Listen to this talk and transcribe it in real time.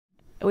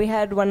We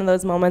had one of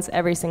those moments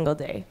every single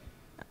day.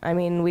 I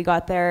mean, we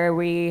got there,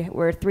 we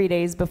were 3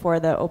 days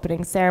before the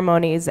opening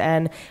ceremonies,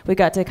 and we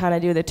got to kind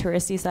of do the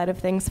touristy side of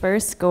things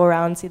first, go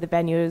around, see the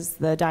venues,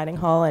 the dining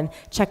hall, and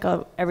check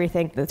out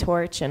everything, the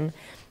torch, and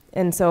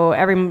so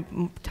every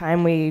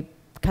time we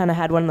kind of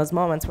had one of those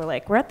moments, we're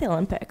like, we're at the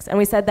Olympics. And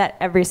we said that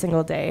every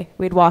single day.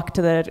 We'd walk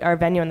to our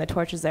venue and the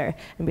torch is there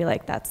and be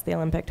like, that's the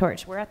Olympic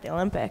torch. We're at the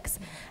Olympics.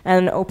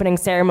 And opening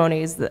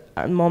ceremonies, the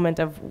moment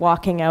of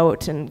walking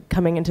out and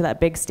coming into that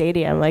big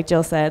stadium, like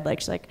Jill said,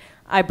 like, she's like,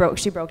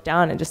 she broke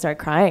down and just started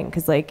crying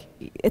because like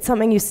it's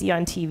something you see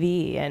on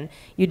TV and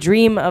you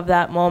dream of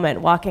that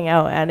moment walking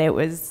out, and it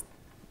was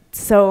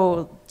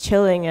so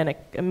chilling and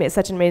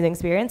such an amazing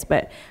experience.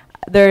 But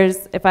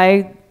if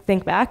I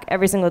think back,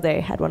 every single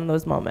day had one of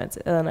those moments,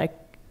 and then I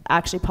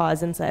actually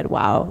paused and said,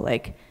 wow,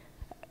 like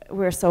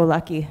we're so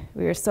lucky.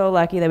 We were so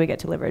lucky that we get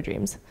to live our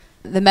dreams.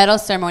 The medal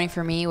ceremony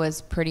for me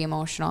was pretty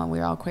emotional, and we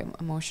were all quite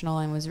emotional,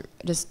 and was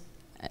just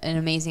an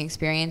amazing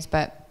experience.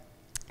 But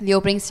the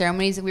opening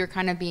ceremonies, we were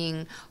kind of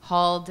being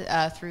hauled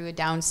through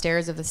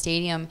downstairs of the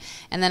stadium,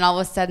 and then all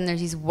of a sudden there's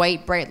these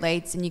white bright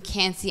lights and you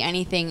can't see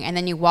anything, and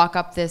then you walk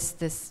up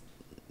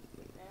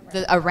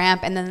a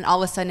ramp, and then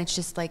all of a sudden it's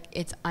just like,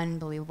 it's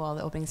unbelievable.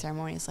 The opening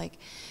ceremony is like,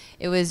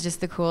 it was just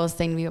the coolest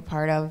thing to be a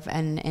part of,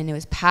 and it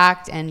was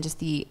packed, and just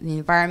the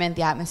environment,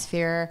 the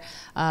atmosphere,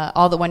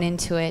 all that went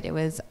into it, it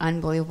was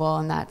unbelievable,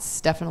 and that's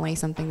definitely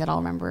something that I'll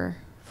remember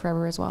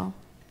forever as well.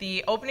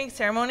 The opening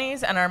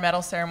ceremonies and our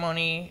medal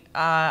ceremony,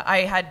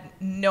 I had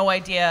no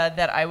idea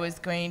that I was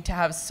going to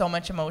have so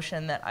much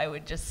emotion that I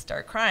would just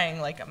start crying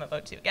like I'm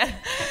about to again.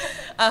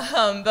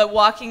 But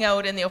walking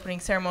out in the opening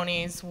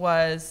ceremonies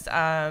was,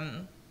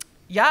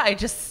 I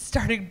just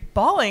started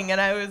bawling, and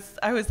I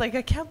was like,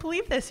 I can't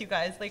believe this, you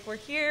guys. Like, we're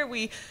here.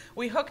 We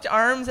hooked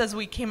arms as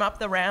we came up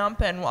the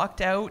ramp and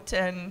walked out,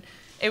 and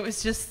it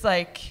was just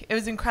like, it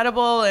was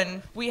incredible.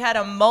 And we had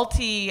a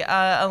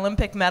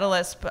Olympic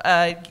medalist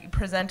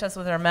present us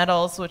with our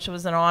medals, which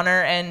was an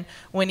honor. And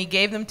when he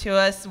gave them to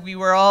us, we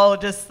were all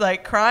just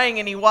like crying,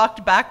 and he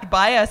walked back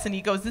by us and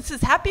he goes, this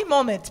is happy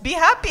moment, be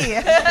happy.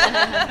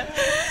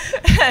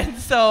 And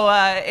so,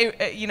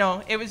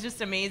 it was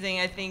just amazing.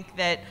 I think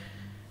that,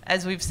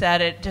 as we've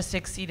said, it just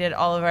exceeded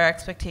all of our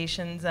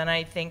expectations. And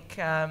I think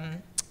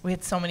we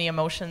had so many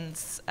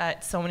emotions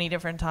at so many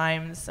different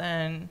times,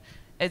 and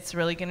it's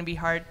really going to be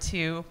hard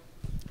to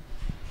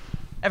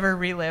ever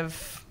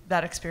relive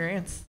that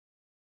experience.